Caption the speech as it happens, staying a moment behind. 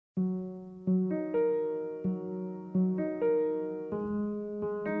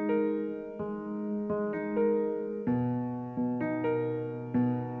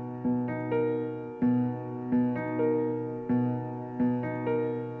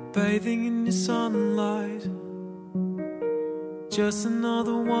bathing in your sunlight. Just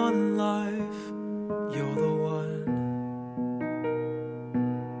another one life, you're the one.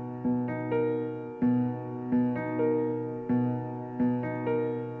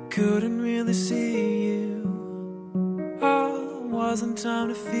 Couldn't really see you, oh, wasn't time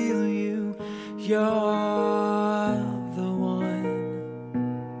to feel you. You're the one.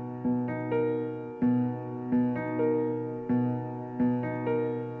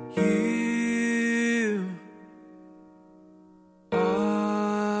 You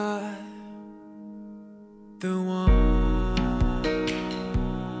are the one.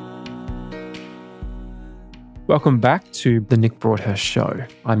 Welcome back to The Nick Broadhurst Show.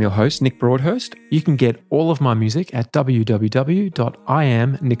 I'm your host, Nick Broadhurst. You can get all of my music at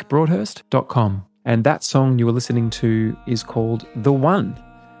www.iamnickbroadhurst.com. And that song you were listening to is called The One,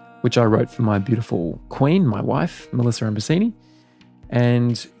 which I wrote for my beautiful queen, my wife, Melissa Ambrosini.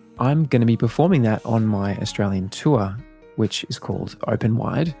 And I'm going to be performing that on my Australian tour, which is called Open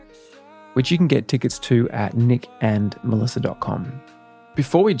Wide, which you can get tickets to at nickandmelissa.com.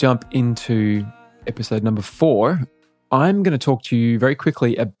 Before we jump into episode number 4, I'm going to talk to you very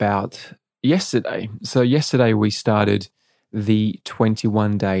quickly about yesterday. So yesterday we started the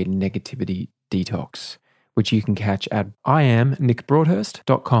 21-day negativity detox, which you can catch at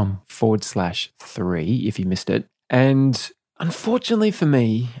iamnickbroadhurst.com/3 if you missed it. And unfortunately for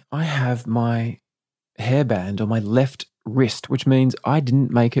me, I have my hairband on my left wrist, which means I didn't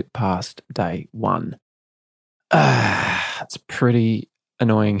make it past day 1. That's pretty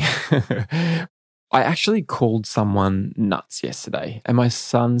annoying. I actually called someone nuts yesterday, and my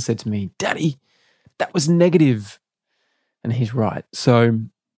son said to me, "Daddy, that was negative." And he's right. So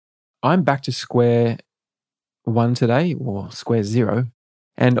I'm back to square 1 today, or square 0,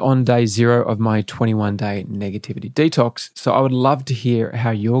 and on day 0 of my 21-day negativity detox. So I would love to hear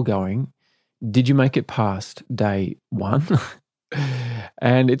how you're going. Did you make it past day 1?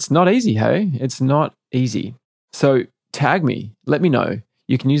 And it's not easy, hey? It's not easy. So tag me. Let me know.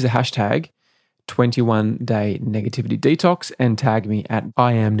 You can use the hashtag 21-day negativity detox and tag me at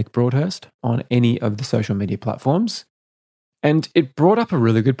iamnickbroadhurst on any of the social media platforms. And it brought up a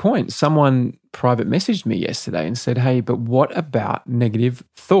really good point. Someone private messaged me yesterday and said, "Hey, but what about negative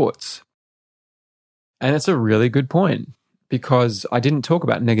thoughts?" And it's a really good point, because I didn't talk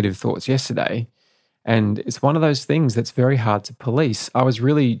about negative thoughts yesterday. And it's one of those things that's very hard to police. I was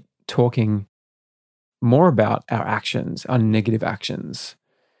really talking more about our actions, our negative actions.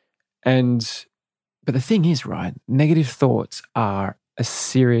 But the thing is, right, negative thoughts are a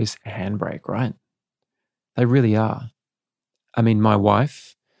serious handbrake, right? They really are. I mean, my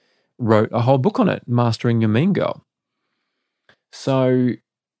wife wrote a whole book on it, Mastering Your Mean Girl. So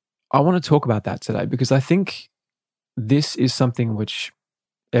I want to talk about that today, because I think this is something which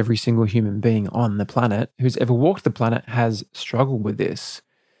every single human being on the planet who's ever walked the planet has struggled with this.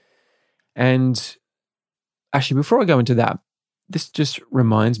 And actually, before I go into that, this just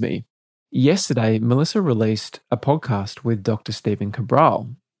reminds me, yesterday, Melissa released a podcast with Dr. Stephen Cabral,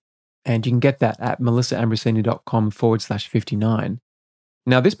 and you can get that at melissaambrosini.com/59.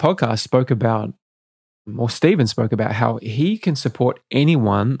 Now, this podcast Stephen spoke about how he can support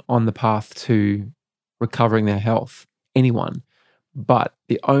anyone on the path to recovering their health, anyone. But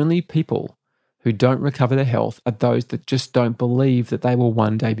the only people who don't recover their health are those that just don't believe that they will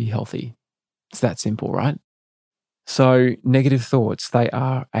one day be healthy. It's that simple, right? So negative thoughts, they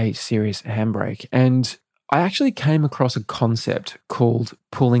are a serious handbrake. And I actually came across a concept called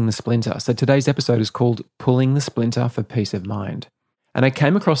pulling the splinter. So today's episode is called Pulling the Splinter for Peace of Mind. And I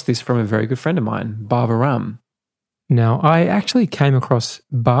came across this from a very good friend of mine, Bava Ram. Now, I actually came across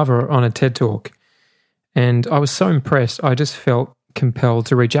Bava on a TED Talk, and I was so impressed, I just felt compelled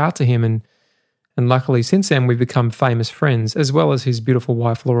to reach out to him. And luckily, since then, we've become famous friends, as well as his beautiful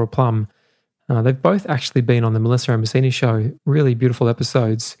wife, Laura Plum. They've both actually been on the Melissa Ambrosini Show. Really beautiful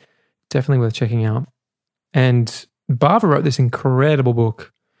episodes. Definitely worth checking out. And Bava wrote this incredible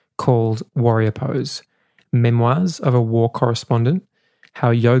book called Warrior Pose, Memoirs of a War Correspondent, How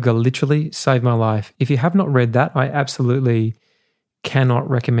Yoga Literally Saved My Life. If you have not read that, I absolutely cannot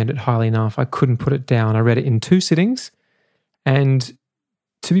recommend it highly enough. I couldn't put it down. I read it in 2 sittings. And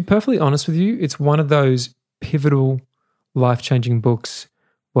to be perfectly honest with you, it's one of those pivotal, life-changing books.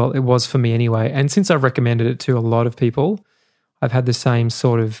 Well, it was for me anyway. And since I've recommended it to a lot of people, I've had the same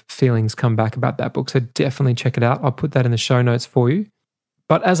sort of feelings come back about that book. So definitely check it out. I'll put that in the show notes for you.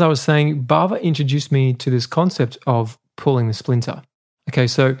 But as I was saying, Bava introduced me to this concept of pulling the splinter. Okay,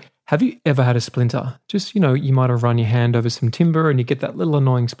 so have you ever had a splinter? Just, you might have run your hand over some timber and you get that little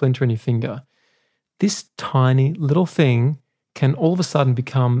annoying splinter in your finger. This tiny little thing can all of a sudden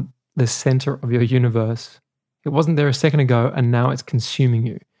become the center of your universe. It wasn't there a second ago, and now it's consuming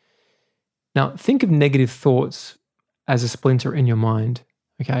you. Now, think of negative thoughts as a splinter in your mind,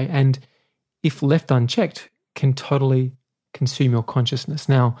 okay? And if left unchecked, can totally consume your consciousness.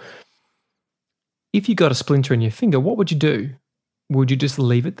 Now, if you got a splinter in your finger, what would you do? Would you just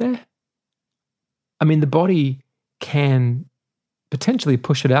leave it there? I mean, the body can potentially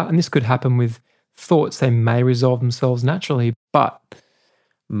push it out, and this could happen with thoughts. They may resolve themselves naturally, but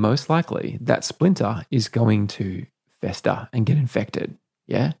most likely that splinter is going to fester and get infected,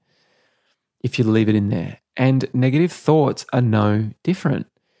 yeah? If you leave it in there. And negative thoughts are no different.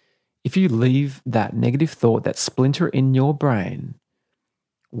 If you leave that negative thought, that splinter in your brain,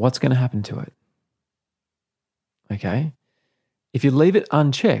 what's going to happen to it? Okay? If you leave it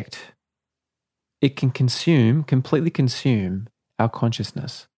unchecked, it can completely consume our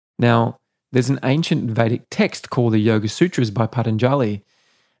consciousness. Now, there's an ancient Vedic text called the Yoga Sutras by Patanjali,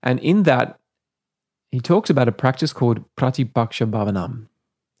 and in that, he talks about a practice called Pratipaksha Bhavanam.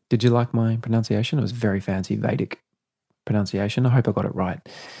 Did you like my pronunciation? It was very fancy Vedic pronunciation. I hope I got it right.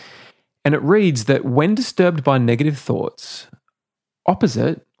 And it reads that when disturbed by negative thoughts,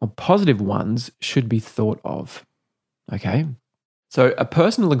 opposite or positive ones should be thought of. Okay? So a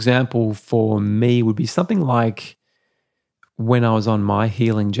personal example for me would be something like when I was on my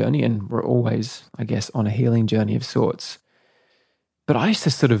healing journey, and we're always, I guess, on a healing journey of sorts. But I used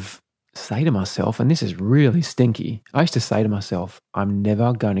to sort of say to myself, and this is really stinky, I used to say to myself, I'm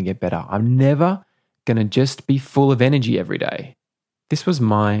never going to get better. I'm never going to just be full of energy every day. This was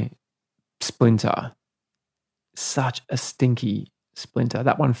my splinter. Such a stinky splinter.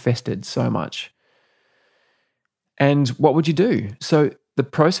 That one festered so much. And what would you do? So the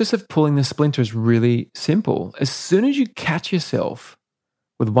process of pulling the splinter is really simple. As soon as you catch yourself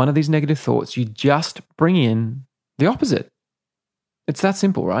with one of these negative thoughts, you just bring in the opposite. It's that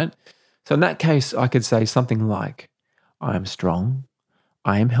simple, right? So in that case, I could say something like, I am strong,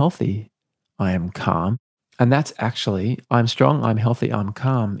 I am healthy, I am calm. And that's actually, I'm strong, I'm healthy, I'm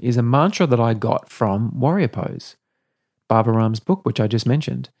calm, is a mantra that I got from Warrior Pose, Barbara Rahm's book, which I just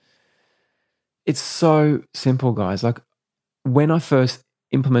mentioned. It's so simple, guys. Like when I first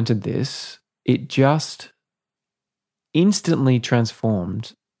implemented this, it just instantly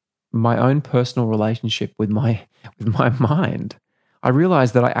transformed my own personal relationship with my mind. I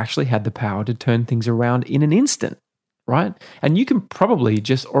realized that I actually had the power to turn things around in an instant, right? And you can probably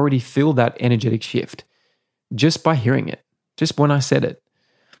just already feel that energetic shift just by hearing it, just when I said it.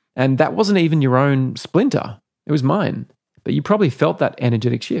 And that wasn't even your own splinter. It was mine. But you probably felt that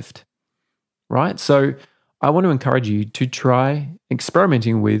energetic shift, right? So I want to encourage you to try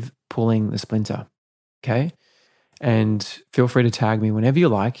experimenting with pulling the splinter, okay? And feel free to tag me whenever you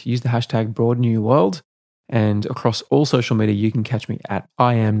like. Use the hashtag #BroadNewWorld. And across all social media, you can catch me at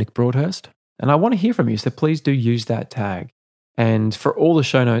I am Nick Broadhurst. And I want to hear from you, so please do use that tag. And for all the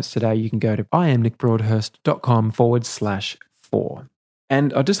show notes today, you can go to iamnickbroadhurst.com/4.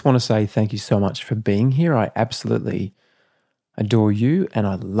 And I just want to say thank you so much for being here. I absolutely adore you, and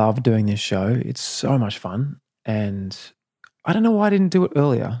I love doing this show. It's so much fun. And I don't know why I didn't do it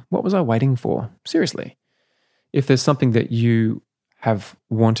earlier. What was I waiting for? Seriously. If there's something that you have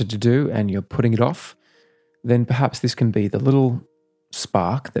wanted to do and you're putting it off, then perhaps this can be the little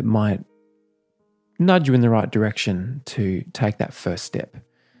spark that might nudge you in the right direction to take that first step.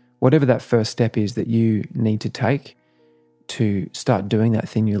 Whatever that first step is that you need to take to start doing that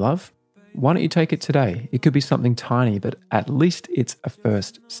thing you love, why don't you take it today? It could be something tiny, but at least it's a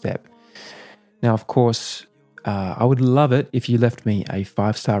first step. Now, of course, I would love it if you left me a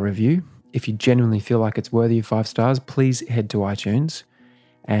 5-star review. If you genuinely feel like it's worthy of 5 stars, please head to iTunes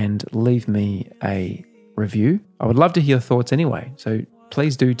and leave me a review. I would love to hear your thoughts anyway. So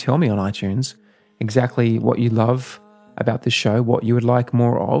please do tell me on iTunes exactly what you love about this show, what you would like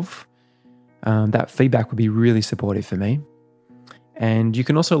more of. That feedback would be really supportive for me. And you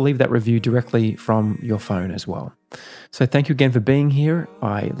can also leave that review directly from your phone as well. So thank you again for being here.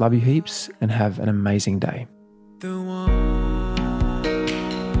 I love you heaps and have an amazing day. The one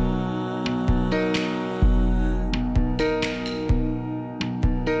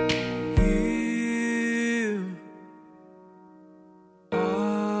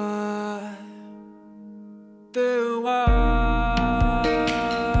you are the one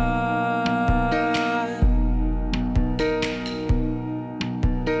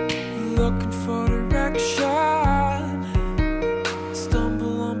looking for direction,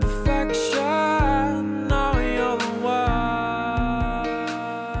 stumble on perfection. Now you're the one.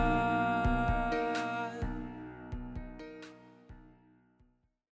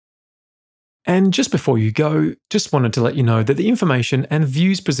 And just before you go, just wanted to let you know that the information and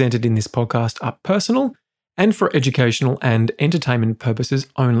views presented in this podcast are personal and for educational and entertainment purposes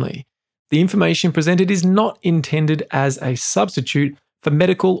only. The information presented is not intended as a substitute for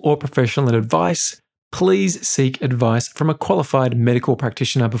medical or professional advice. Please seek advice from a qualified medical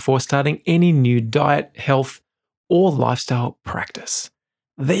practitioner before starting any new diet, health, or lifestyle practice.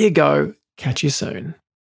 There you go. Catch you soon.